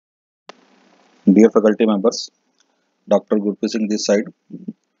Dear faculty members, Dr. Gurpreet Singh this side.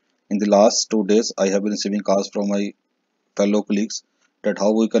 In the last 2 days, I have been receiving calls from my fellow colleagues that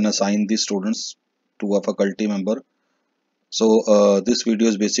how we can assign the students to a faculty member. So this video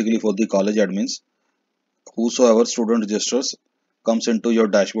is basically for the college admins. Whosoever student registers comes into your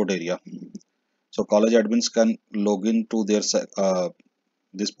dashboard area. So college admins can log in to their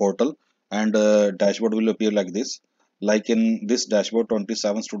this portal and dashboard will appear like this. Like in this dashboard,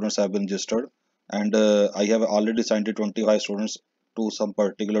 27 students have been registered and I have already assigned 25 students to some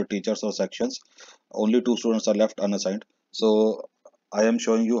particular teachers or sections. Only 2 students are left unassigned. So I am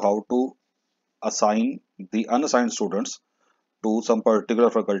showing you how to assign the unassigned students to some particular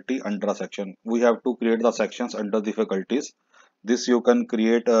faculty under a section. We have to create the sections under the faculties. This you can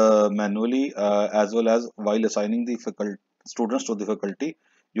create manually as well as while assigning the faculty students to the faculty.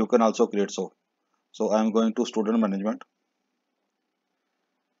 You can also create so I am going to student management.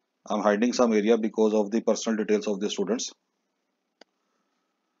 I'm hiding some area because of the personal details of the students.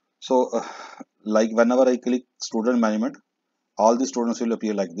 So like whenever I click student management, all the students will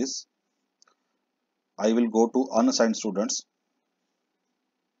appear like this. I will go to unassigned students.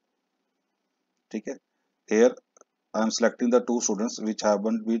 Okay. Here I am selecting the 2 students which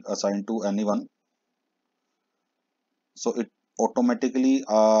haven't been assigned to anyone. So it automatically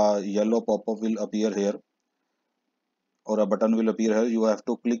a yellow pop-up will appear here or a button will appear here. You have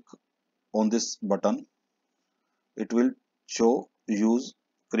to click on this button. It will show use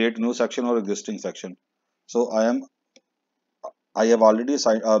create new section or existing section. So I have already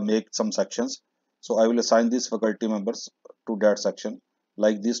make some sections. So I will assign these faculty members to that section.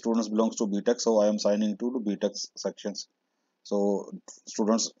 Like these students belongs to BTech, so I am signing to the BTech sections. So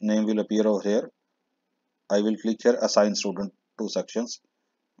students name will appear over here. I will click here assign student to sections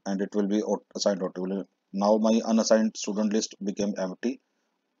and it will be assigned automatically. Now my unassigned student list became empty.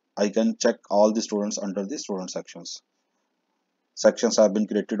 I can check all the students under the student sections. Sections have been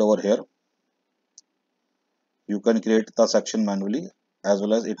created over here. You can create the section manually as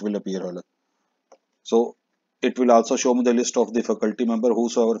well as it will appear here. So it will also show me the list of the faculty member,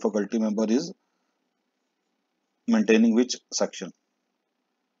 whosoever faculty member is maintaining which section.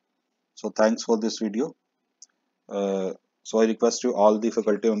 So thanks for this video. So I request you all the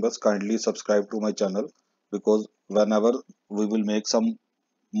faculty members kindly subscribe to my channel because whenever we will make some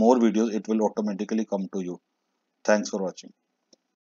more videos, it will automatically come to you. Thanks for watching.